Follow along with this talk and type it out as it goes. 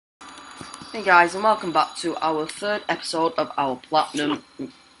Hey guys, and welcome back to our third episode of our Platinum.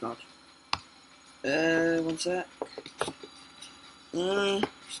 God. One sec. Right.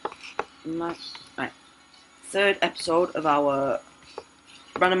 Third episode of our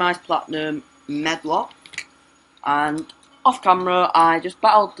Randomised Platinum Medlocke. And off camera, I just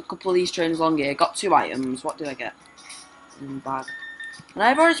battled a couple of these trainers along here. Got 2 items. What did I get? Bag. And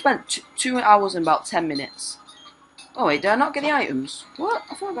I've already spent 2 hours and about 10 minutes. Oh wait, did I not get the items? What?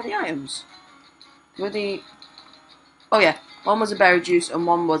 I thought I got the items. Oh yeah, one was a berry juice and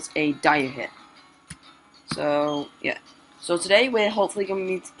one was a dire hit. So yeah. So today we're hopefully going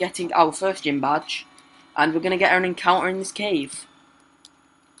to be getting our first gym badge, and we're going to get an encounter in this cave.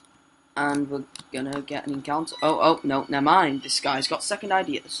 And we're going to get an encounter. Oh no, never mind. This guy's got second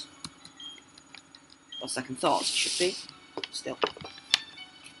ideas. Or second thoughts, it should be. Still.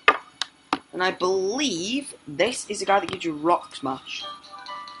 And I believe this is the guy that gives you Rock Smash.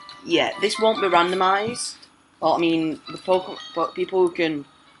 Yeah, this won't be randomised. Well, I mean, the people who can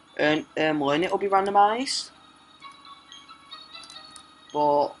learn it will be randomised.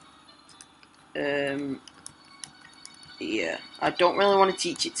 But, yeah, I don't really want to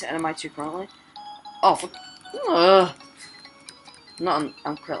teach it to NMI2 currently. Oh,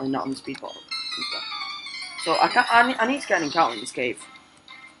 I'm currently not on the speed bottle. So I need to get an encounter in this cave.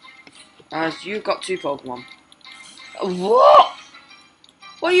 As you've got 2 Pokemon. What?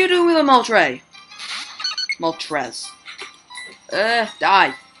 What are you doing with a Moltres?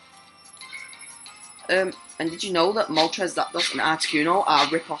 Die. And did you know that Moltres, Zapdos, and Articuno are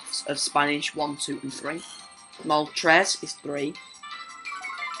rip-offs of Spanish 1, 2, and 3? Moltres is 3,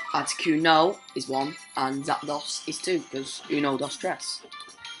 Articuno is 1, and Zapdos is 2, because uno, dos, tres.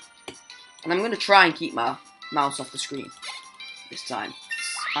 And I'm going to try and keep my mouse off the screen this time.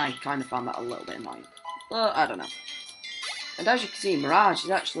 I kind of found that a little bit annoying. But I don't know. And as you can see, Mirage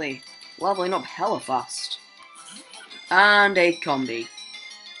is actually leveling up hella fast. And a combi.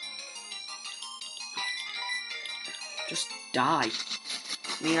 Just die.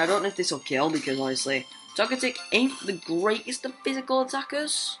 I mean, I don't know if this will kill, because honestly, Togetic ain't the greatest of physical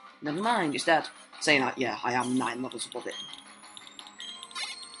attackers. Never mind, it's dead. Saying that, yeah, I am 9 levels above it.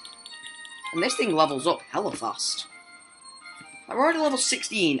 And this thing levels up hella fast. I'm already level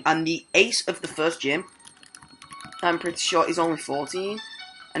 16, and the ace of the first gym, I'm pretty sure he's only 14.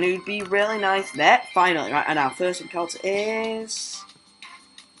 And it would be really nice there. Finally, right, and our first encounter is...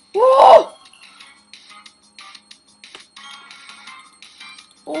 Whoa!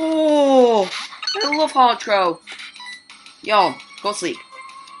 Oh! I love Heartthrow. Yo, go to sleep.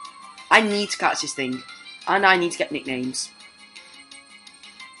 I need to catch this thing. And I need to get nicknames.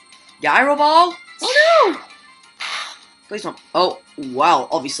 Gyro Ball? Oh no! Please don't. Oh, well,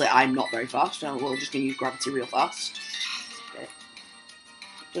 obviously I'm not very fast. We're just going to use Gravity real fast. Okay.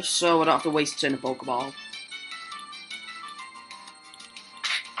 Just so I don't have to waste a turn of Pokeball.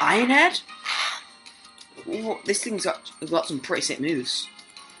 Iron Head? Ooh, this thing's got some pretty sick moves.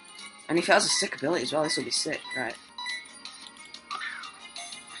 And if it has a sick ability as well, this will be sick. Right.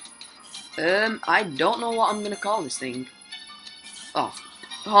 I don't know what I'm going to call this thing. Oh,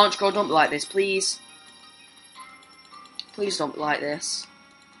 Honchko, don't be like this, please. Please don't be like this.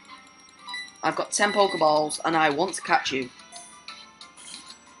 I've got 10 Pokeballs, and I want to catch you.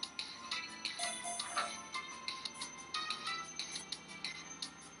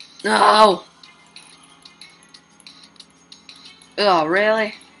 No! Oh,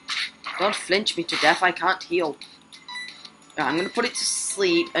 really? Don't flinch me to death, I can't heal. Right, I'm going to put it to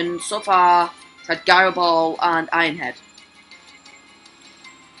sleep, and so far, I've had Gyro Ball and Iron Head.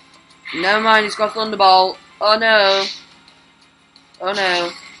 Never mind, he's got Thunderball. Oh no. Oh no.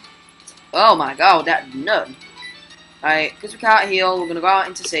 Oh my god, that none. Alright, because we can't heal, we're going to go out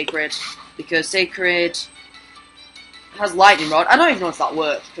into Sacred. Because Sacred has Lightning Rod. I don't even know if that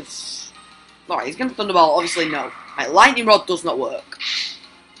works, because... Alright, he's going to Thunderball, obviously no. Right, Lightning Rod does not work.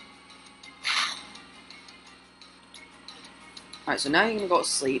 Alright, so now you're going to go to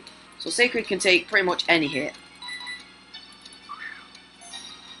sleep. So Sacred can take pretty much any hit.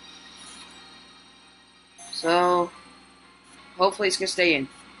 So, hopefully it's going to stay in.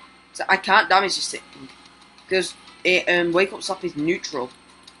 So I can't damage this thing, because it, Wake Up Slap is neutral.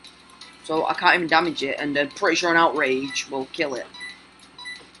 So I can't even damage it, and I'm pretty sure an Outrage will kill it.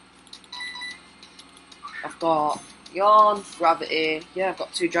 I've got Yawn, Gravity, yeah, I've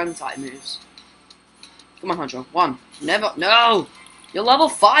got 2 Dragon type moves. Come on, Hydro. 1. Never. No! You're level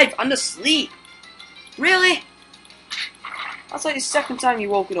 5 and asleep! Really? That's like the second time you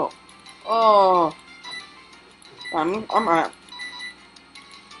woke it up. Oh. I'm right.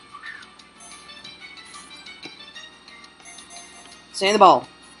 Stay in the ball.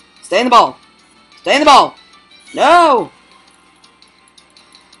 Stay in the ball. Stay in the ball! No!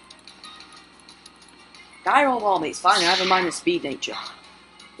 Die roll ball, mate. It's fine. I have a minus speed nature.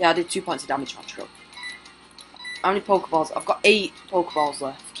 Yeah, I did 2 points of damage, Honchkrow. How many Pokeballs? I've got 8 Pokeballs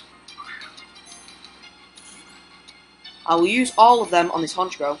left. I will use all of them on this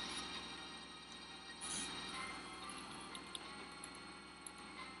Honchkrow.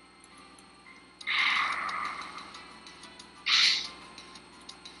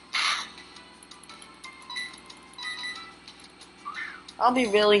 I'll be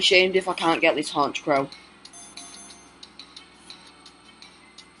really ashamed if I can't get this Honchkrow.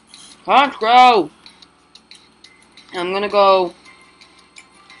 Honchkrow! I'm gonna go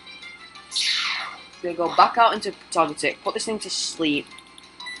back out into Togetic, put this thing to sleep,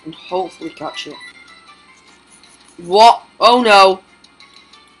 and hopefully catch it. What? Oh no!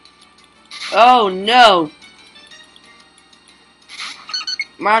 Oh no!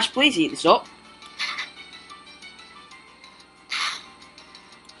 Marge, please eat this up.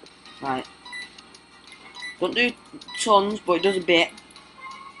 Right. Don't do tons, but it does a bit.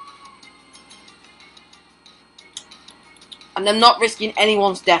 And I'm not risking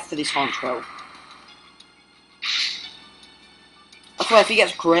anyone's death for this Honchkrow. I swear, if he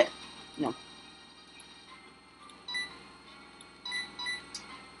gets a crit, no.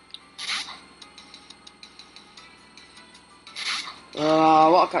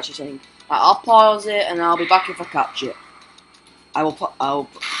 What a catch you saying? I'll pause it and I'll be back if I catch it. I'll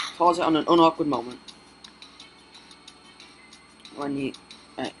pause it on an unawkward moment. When you,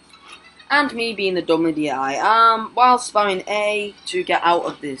 right. And me being the dumb idiot I am, while spamming A to get out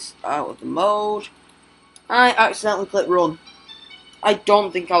of the mode, I accidentally clicked run. I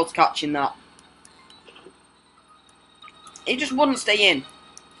don't think I was catching that. It just wouldn't stay in.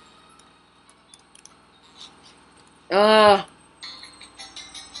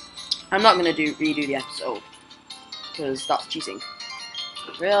 I'm not gonna redo the episode because that's cheating.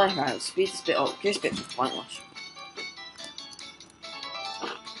 Really? Right, let's speed this bit up. This bit's pointless.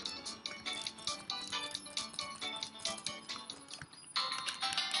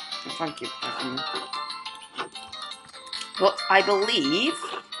 Oh, thank you. But I believe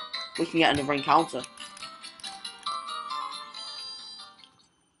we can get another encounter.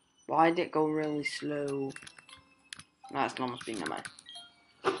 Why did it go really slow? No, it's normal speed, never mind.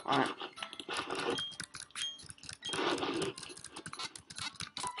 Alright.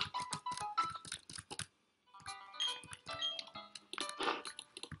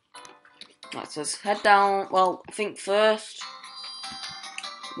 Right, so let's head down. Well, I think first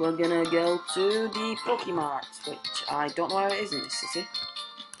we're gonna go to the Pokemart, which I don't know where it is in this city.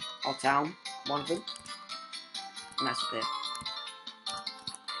 Or town, one of them. And that's up here.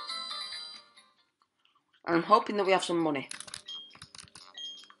 And I'm hoping that we have some money.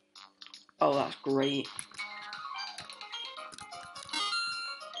 Oh, that's great.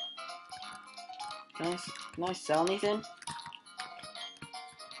 Can I sell anything?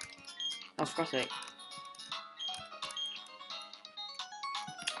 Oh, for God's sake.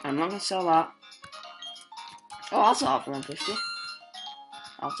 I'm not gonna sell that. Oh, I'll sell that for 150.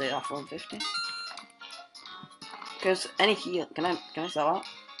 I'll take that for 150. Because any heal, can I sell that?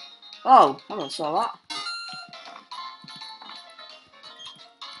 Oh, I'm gonna sell that.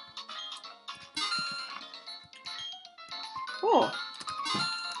 Oh,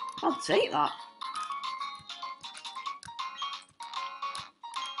 I'll take that.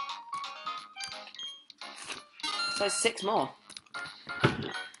 So it's 6 more.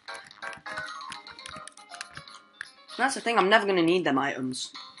 That's the thing, I'm never gonna need them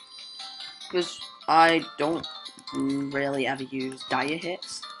items. Because I don't really ever use dire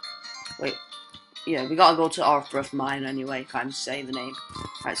hits. Wait, yeah, we gotta go to Orthbreath Mine anyway, can't even say the name.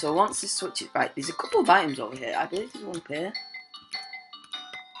 Right, so once this switches, right, there's a couple of items over here. I believe there's one up here.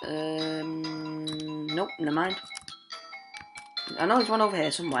 Nope, never mind. I know there's one over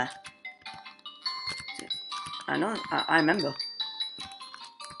here somewhere. I know, I remember.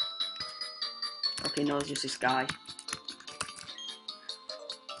 Okay, no, it's just this guy.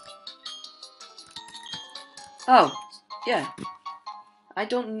 Oh, yeah. I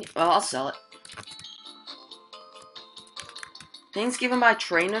don't need, well, I'll sell it. Things given by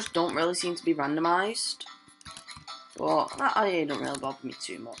trainers don't really seem to be randomized. Well, that don't really bother me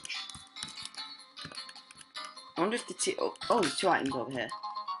too much. I wonder if the oh, there's 2 items over here.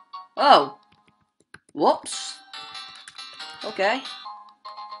 Oh! Whoops! Okay.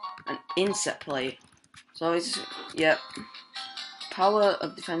 An insect plate. So it's, yep. Power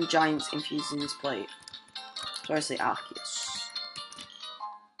of defend giants infused in this plate. So I say Arceus.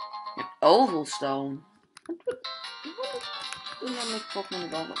 An oval stone. What do I make Pokemon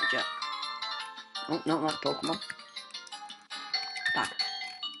evolve? Let me check. Oh, no, that's Pokemon. Back.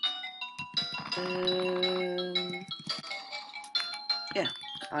 Yeah.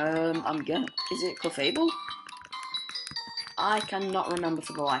 I'm gonna. Is it Clefable? I cannot remember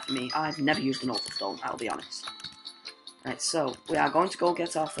for the life of me. I've never used an Ultra Stone, I'll be honest. Right, so we are going to go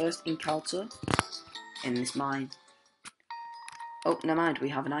get our first encounter in this mine. Oh, never mind, we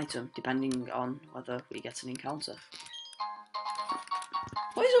have an item, depending on whether we get an encounter.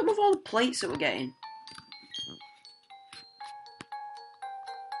 What is up with all the plates that we're getting?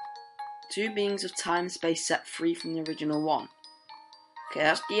 2 beings of time and space set free from the original one. Okay,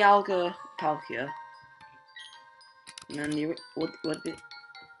 that's Dialga Palkia. And then would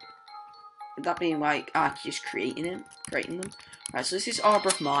that being like just creating them? Right, so this is Arbor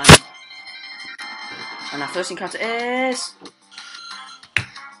of Mine. And our first encounter is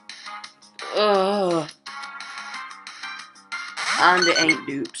and it ain't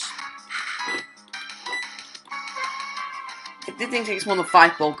dupes. If they think it's more than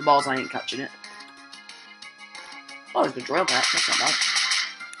 5 Pokeballs, I ain't catching it. Oh, there's the drill pet, that's not bad.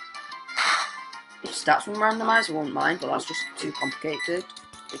 If stats from randomised, I won't mind, but that's just too complicated.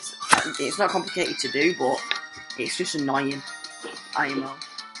 It's not complicated to do, but it's just annoying. I know.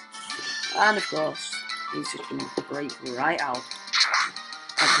 And of course, he's just gonna break right out.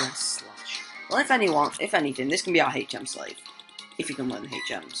 Aggress Slash. Well, if anything, this can be our HM slave. If you can learn the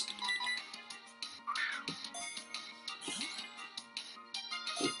HMs.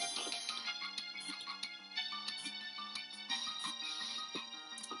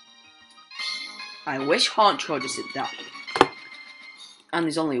 I wish Haunchko just did that. And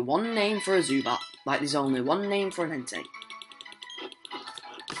there's only one name for a Zubat. Like, there's only one name for an Entei.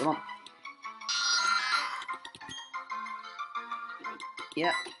 Come on.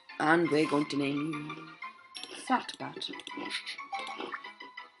 Yep. And we're going to name you Fat Bat.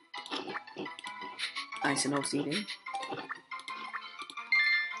 Nice and OCD.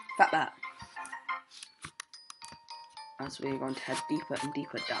 Fat Bat. As we're going to head deeper and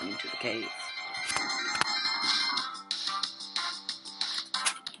deeper down into the cave.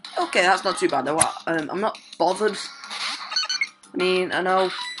 Okay, that's not too bad though. I'm not bothered. I mean, I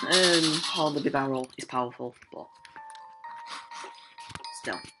know the Barrel is powerful, but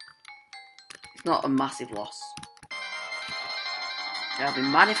still, it's not a massive loss. Yeah, I'd be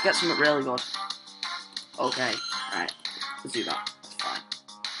mad if I get something really good. Okay, right, let's do that. That's fine.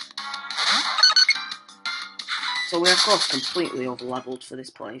 So we're of course completely over leveled for this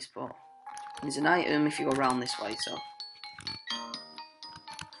place, but there's an item if you go around this way. So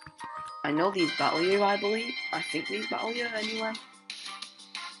I know these battle you, I believe. I think these battle you anyway.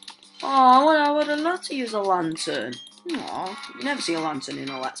 Oh, well, I would have loved to use a lantern. Aw, you never see a lantern in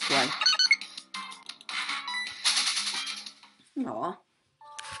a Let's Play. Aw.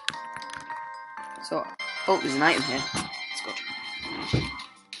 So, oh, there's an item here. That's good.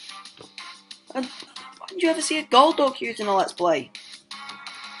 When did you ever see a Golduck used in a Let's Play?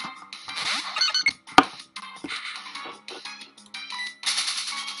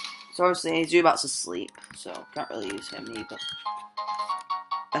 So obviously, Zubat's asleep, so can't really use him either.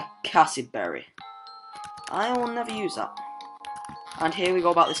 A Cassid Berry. I will never use that. And here we go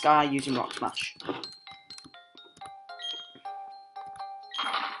about this guy using Rock Smash.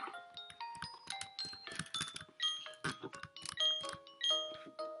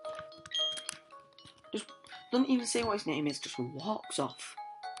 Just doesn't even say what his name is, just walks off.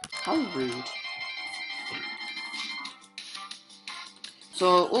 How rude.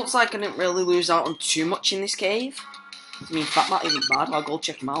 So it looks like I didn't really lose out on too much in this cave. I mean, Fatmat isn't bad, I'll go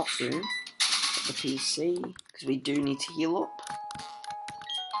check him out soon. At the PC, because we do need to heal up.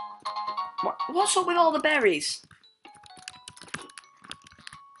 What's up with all the berries?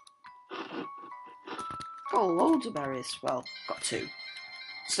 Got loads of berries. Well, got 2.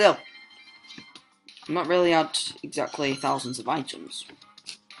 Still, I've not really had exactly thousands of items.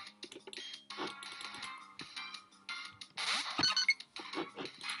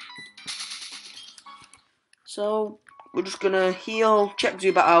 So, we're just gonna heal, check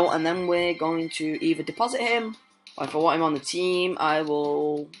Zubat out, and then we're going to either deposit him, or if I want him on the team, I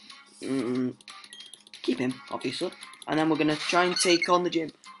will keep him, obviously. And then we're gonna try and take on the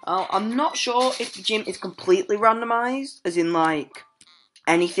gym. I'm not sure if the gym is completely randomized, as in like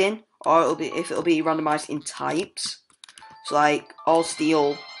anything, or if it'll be randomized in types. So like all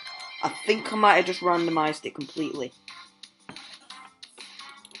steel. I think I might have just randomized it completely.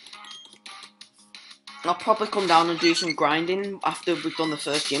 I'll probably come down and do some grinding after we've done the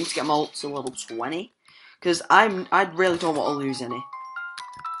first gym to get them all to level 20. Because I really don't want to lose any.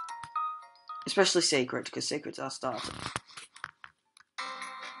 Especially Sacred, because Sacred's our starter.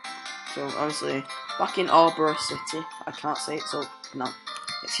 So obviously, back in Arbor City, I can't say it, so no,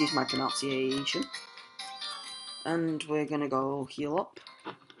 excuse my pronunciation. And we're gonna go heal up.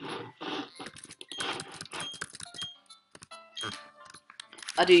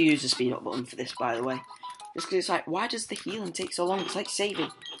 I do use the speed up button for this, by the way. Just because it's like, why does the healing take so long? It's like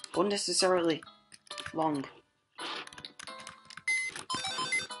saving. Unnecessarily long.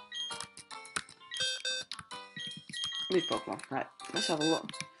 Move Pokemon. Right, let's have a look.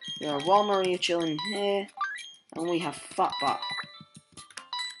 We have Walmaria chilling here. And we have Fatbat.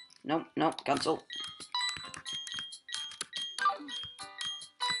 Nope, nope, cancel.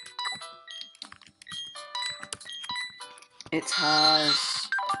 It has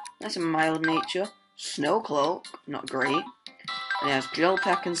nice and mild nature. Snow Cloak, not great. And it has Drill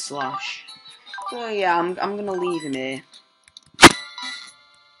Peck and Slash. So yeah, I'm gonna leave him here.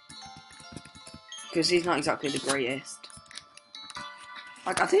 Because he's not exactly the greatest.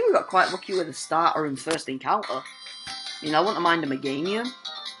 Like, I think we got quite lucky with the starter and first encounter. I mean, I wouldn't mind a Meganium.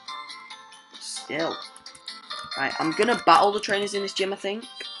 Still. Right, I'm gonna battle the trainers in this gym, I think.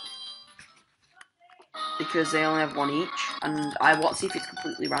 Because they only have one each. And I want to see if it's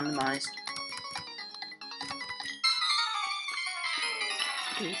completely randomised.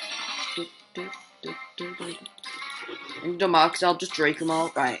 It don't matter, because I'll just Drake them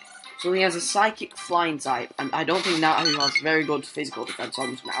all. Right. So he has a Psychic Flying type, and I don't think Natahu has very good physical defense, so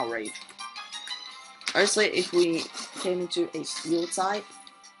I'm just going to Outrage. Honestly, if we came into a Steel type,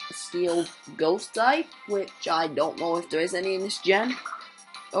 a Steel Ghost type, which I don't know if there is any in this gen.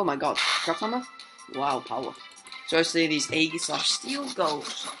 Oh my god, Crap Hammer? Wow, power. So obviously these Aegis/Steel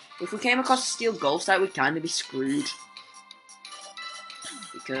Ghosts. If we came across a Steel Ghost type, we'd kind of be screwed.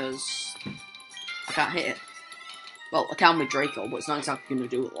 Because I can't hit it. Well, I can with Draco, but it's not exactly going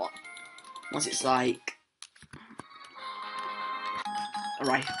to do a lot. Unless it's like a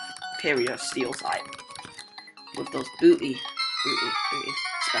Rhyperior Steel type. With those booty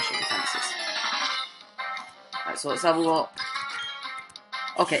special defenses. Right, so let's have a look.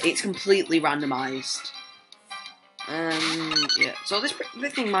 Okay, it's completely randomised. Yeah, so this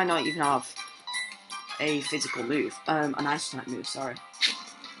thing might not even have a physical move. An ice type move, sorry.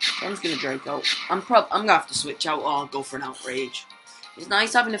 So I'm just gonna Draco. I'm gonna have to switch out or go for an Outrage. It's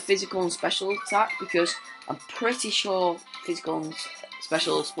nice having a physical and special attack because I'm pretty sure physical and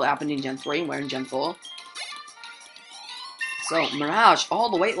special split happened in Gen 3 and we're in Gen 4. So, Mirage, all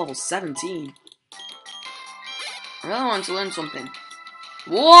the way at level 17. I really want to learn something.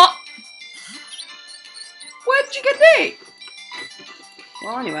 What? Where did you get it?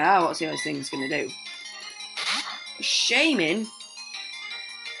 Well, anyway, I want to see how this thing's gonna do. Shaman?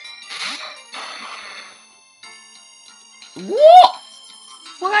 What?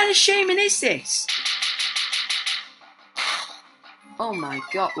 What kind of shaman is this? Oh my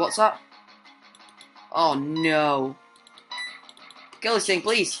god, what's that? Oh no. Kill this thing,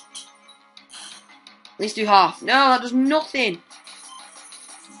 please. At least do half. No, that does nothing.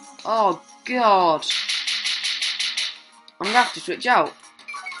 Oh god. I'm gonna have to switch out.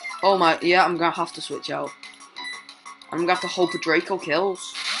 Oh my, yeah, I'm gonna have to switch out. I'm gonna have to hope a Draco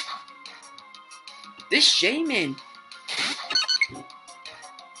kills. This shaman.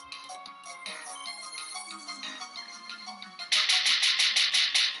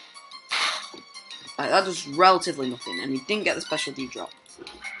 Like, that does relatively nothing, and he didn't get the special D drop.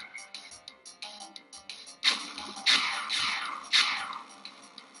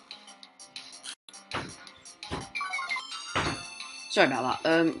 Sorry about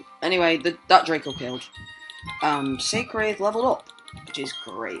that. Anyway, that Draco killed. Sacred leveled up, which is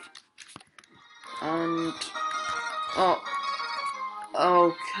great. And oh,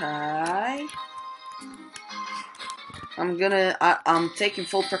 okay. I'm taking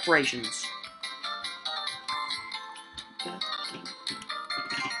full preparations.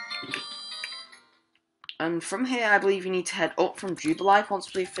 And from here, I believe you need to head up from Jubilife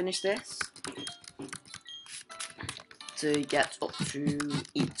once we finish this. To get up to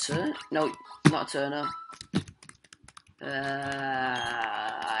Eater. No, not Eterna.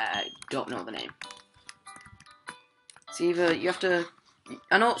 I don't know the name. It's either you have to.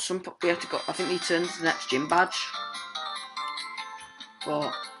 I know we have to go. I think they turn to the next gym badge,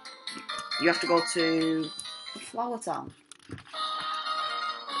 but you have to go to Flower Town.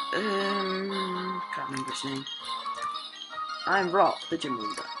 Can't remember its name. I'm Rock, the gym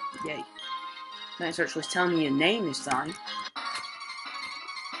leader. Yay! Nice, actually telling me your name this time.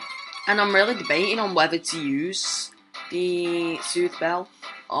 And I'm really debating on whether to use the Soothe Bell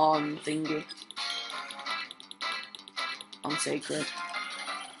on Thingy. On Sacred.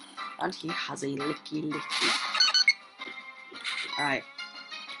 And he has a licky. Alright.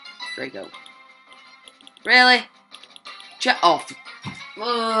 Draco. Really? Check off.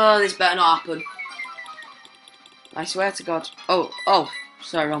 Oh, this better not happen. I swear to God. Oh.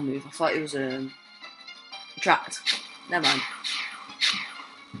 Sorry, wrong move. I thought it was trapped. Never mind.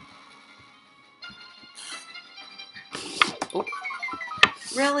 Oh.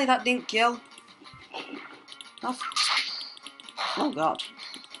 Really? That didn't kill? Oh God.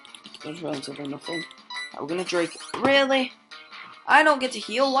 There's relatively nothing. Right, we're gonna Drake. Really? I don't get to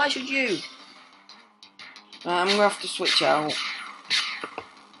heal. Why should you? I'm gonna have to switch out.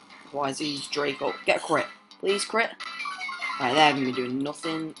 Why is he Draco? Get a crit. Please crit. Right, they're gonna be doing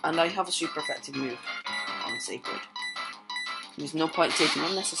nothing. And I have a super effective move on Sacred. There's no point taking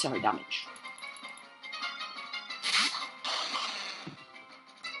unnecessary damage.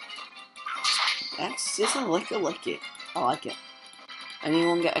 This is a licky. I like it.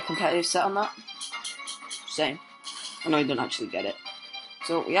 Anyone get a competitive set on that? Same. I know you don't actually get it.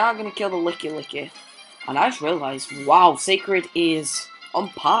 So we are going to kill the licky. And I just realised, wow, Sacred is on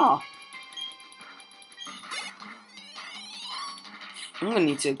par. I'm going to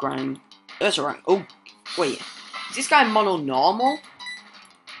need to grind Ursaring. Oh, wait. Is this guy mono normal?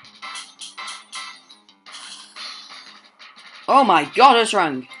 Oh my God,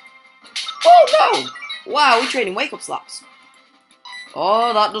 Ursaring. Oh no! Wow, we're trading wake up slaps.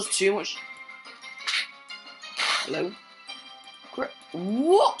 Oh, that does too much. Hello?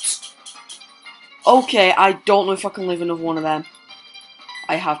 What? Okay, I don't know if I can live another one of them.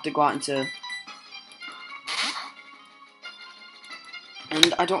 I have to go out into...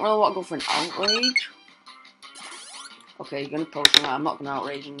 And I don't really want to go for an outrage. Okay, you're going to potion that. I'm not going to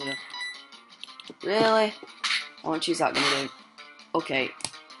outrage. I'm going to... Really? How much is that going to do? Okay.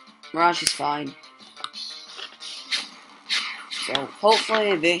 Mirage is fine. So,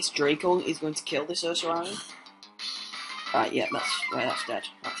 hopefully this Draco is going to kill this Ursaring. Right, yeah, that's dead.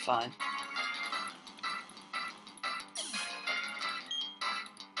 That's fine.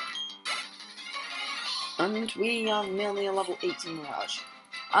 And we are nearly a level 18 Mirage.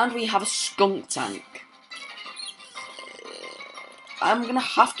 And we have a Skunk Tank. I'm gonna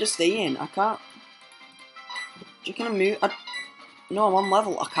have to stay in. I can't... You're gonna move... No, I'm on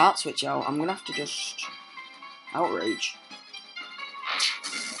level. I can't switch out. I'm gonna have to just... Outrage.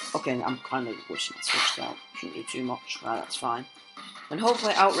 Okay, I'm kind of wishing it switched out. Shouldn't do too much. Right, that's fine. And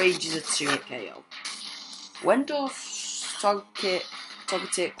hopefully Outrage is a 2-hit KO. When does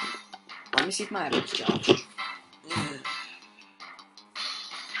Togetic... Let me see if my evidence charged.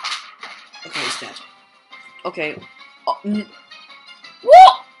 Okay, it's dead. Okay. What?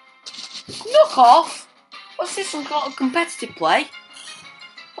 Knock off! What's this, some kind of competitive play?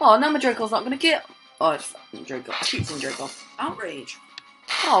 Oh, now my Draco's not gonna kill. Oh, it's Draco. I keep saying Draco. Outrage.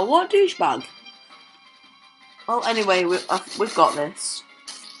 Oh, what a douchebag. Well, anyway, we've got this.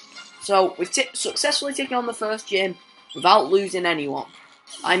 So, we've successfully taken on the first gym without losing anyone.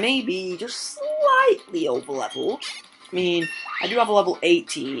 I may be just slightly over-leveled. I mean, I do have a level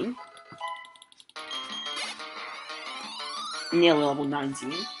 18. Nearly level 19.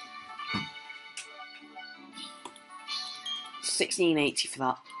 1680 for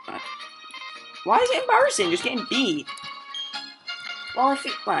that. Right. Why is it embarrassing? Just getting beat. Well, I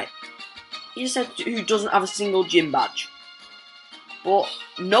think... Right. He just said who doesn't have a single gym badge. But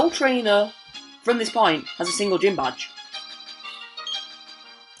no trainer from this point has a single gym badge.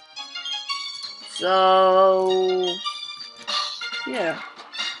 So... Yeah.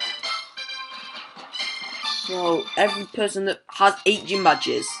 So, every person that has 8 gym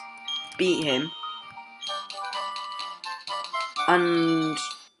badges beat him. And...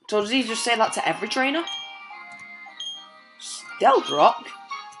 So does he just say that to every trainer? Stealth Rock?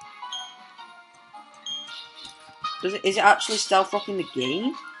 Is it actually Stealth Rock in the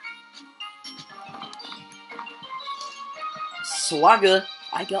game? Swagger!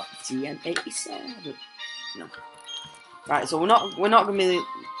 I got TM87. No. Right, so we're not gonna be...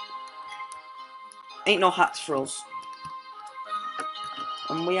 Ain't no hats for us.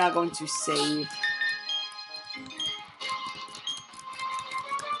 And we are going to save.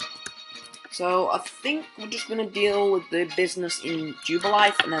 So I think we're just gonna deal with the business in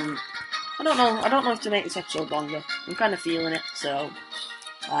Jubilife, and then I don't know if to make this episode longer. I'm kind of feeling it, so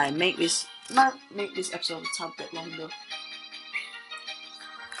I might make this episode a tad bit longer.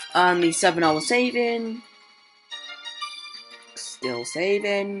 And the 7-hour saving. Still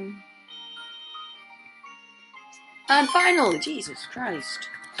saving. And finally, Jesus Christ.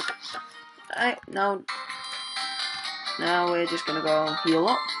 Alright, now we're just gonna go heal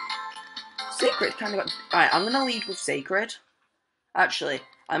up. Sacred kind of got... Alright, I'm gonna lead with Sacred. Actually,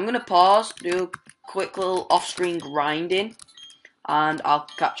 I'm gonna pause, do a quick little off-screen grinding. and I'll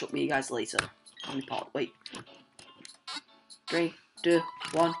catch up with you guys later. Wait. 3, 2,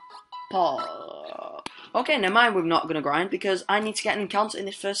 1, pause. Okay, never mind, we're not going to grind, because I need to get an encounter in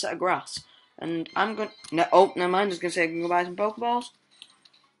this first set of grass. And I'm going to... Oh, never mind, I was going to say I can go buy some Pokeballs.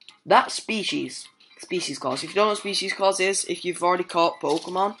 That species clause. If you don't know what species clause is, if you've already caught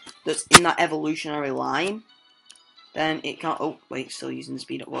Pokemon that's in that evolutionary line, then it can't... Oh, wait, still using the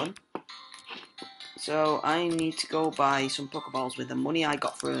speed at 1. So I need to go buy some Pokeballs with the money I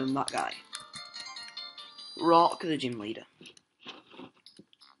got from that guy. Rock the gym leader.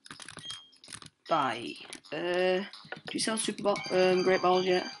 Buy. Do you sell Great Balls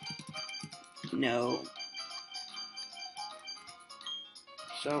yet? No.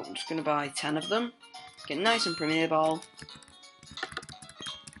 So I'm just gonna buy 10 of them. Get nice and Premier Ball.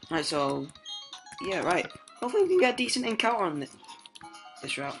 Right, so yeah, right. Hopefully we can get a decent encounter on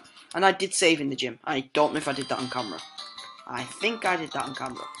this route. And I did save in the gym. I don't know if I did that on camera. I think I did that on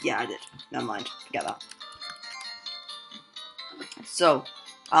camera. Yeah, I did. Never mind. Forget that. So,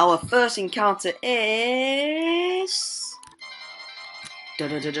 our first encounter is...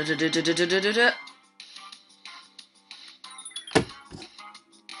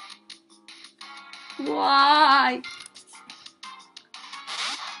 Why?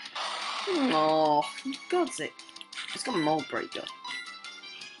 Oh, for God's sake. It's got a mold breaker.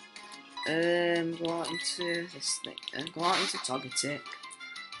 Go out into this thing. Go out into Togetic.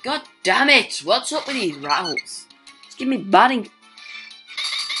 God damn it! What's up with these routes? Just give me batting.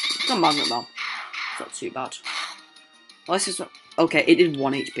 It's got Magnet Bomb. It's not too bad. Well, this is not... Okay, it did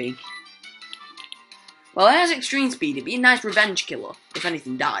 1 HP. Well, it has extreme speed. It'd be a nice revenge killer if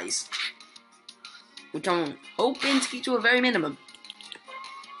anything dies. Which I'm hoping to keep to a very minimum.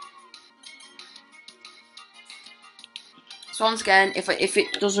 So once again, if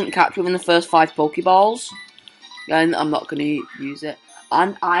it doesn't catch within the first 5 Pokeballs, then I'm not going to use it.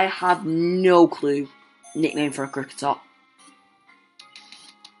 And I have no clue nickname for a Cricketop.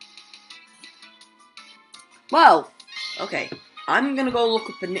 Well, okay. I'm going to go look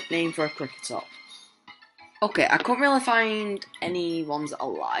up a nickname for a Cricketop. Okay, I couldn't really find any ones that I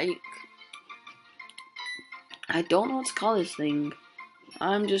like. I don't know what to call this thing.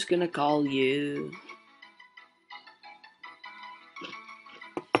 I'm just going to call you...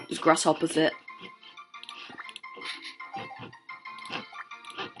 Does Grasshopper fit?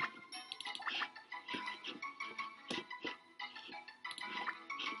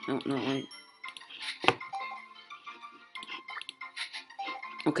 No, wait.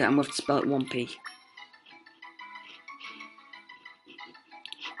 Okay, I'm going to have to spell it 1P.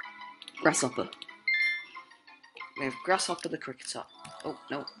 Grasshopper. We have Grasshopper the Cricketop. Oh,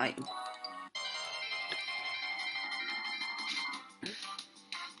 no, item.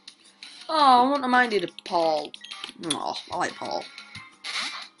 Oh, I wouldn't have minded a Paul. Oh, I like Paul.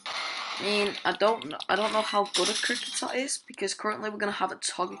 I mean, I don't know how good a Cricketop is, because currently we're going to have a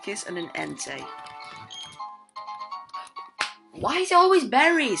Togekiss and an Entei. Why is it always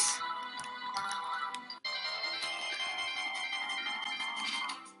berries?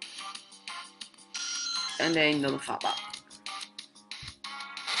 And then another Fatback.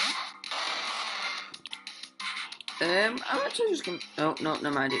 I'm actually just gonna... Oh, no,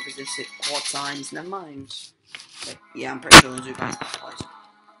 never mind, it was this quad signs, never mind. But, yeah, I'm pretty sure those are guys twice.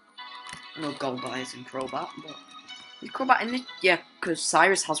 No Golbite and Crobat, but... Is Crobat in the... Yeah, because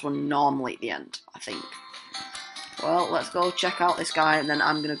Cyrus has one normally at the end, I think. Well, let's go check out this guy, and then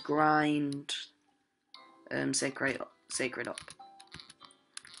I'm gonna grind... Sacred up.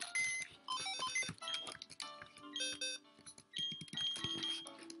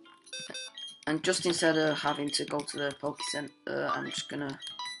 And just instead of having to go to the Poke Center, I'm just gonna...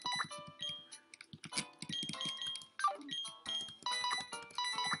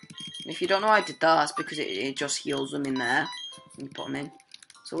 If you don't know why I did that, that's because it just heals them in there. And you put them in.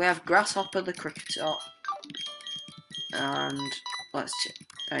 So we have Grasshopper the Cricketop. And let's check.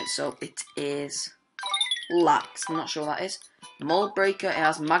 Alright, so it is Lax. I'm not sure what that is. The Mold Breaker, it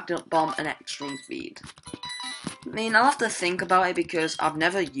has Magnet Bomb and Extreme Speed. I mean, I'll have to think about it because I've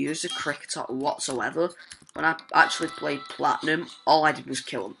never used a Cricketop whatsoever. When I actually played Platinum, all I did was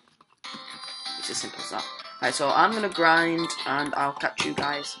kill him. It's as simple as that. Right, so I'm going to grind, and I'll catch you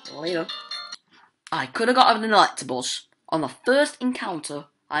guys later. I could have got an Electabuzz. On the first encounter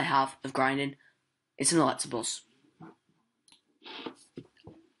I have of grinding, it's an Electabuzz.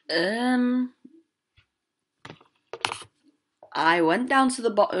 I went down to the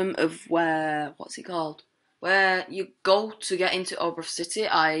bottom of where... What's it called? Where you go to get into Obra City.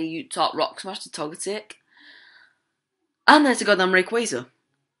 I taught Rock Smash to Togetic. And there's a goddamn Rayquaza.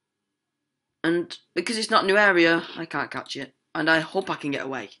 And because it's not a new area, I can't catch it. And I hope I can get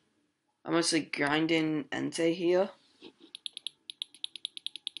away. I'm mostly grinding Entei here.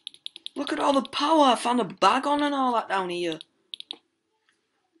 Look at all the power. I found a bag on and all that down here.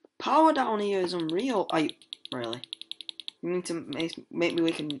 Power down here is unreal. Really? You need to make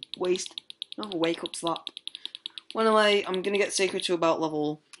me waste another wake up slap. Well, anyway, I'm gonna get Sacred to about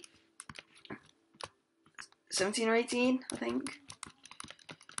level 17 or 18, I think.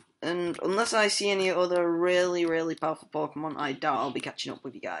 And unless I see any other really, really powerful Pokemon, I doubt I'll be catching up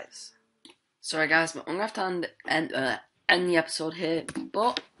with you guys. Sorry guys, but I'm gonna have to end the episode here,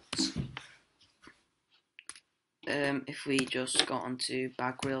 but if we just got onto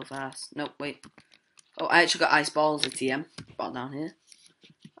bag real fast. Nope, wait. Oh, I actually got Ice Balls, a TM, brought down here.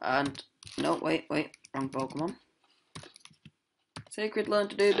 And, no, wait, wrong Pokemon. Sacred, learn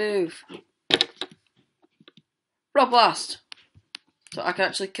to do move. Rock Blast! So I can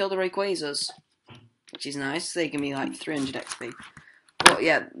actually kill the Rayquazas, which is nice. They give me like 300 XP. But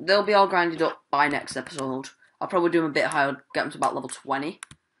yeah, they'll be all grinded up by next episode. I'll probably do them a bit higher, get them to about level 20.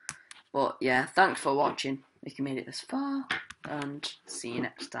 But yeah, thanks for watching if you made it this far, and see you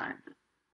next time.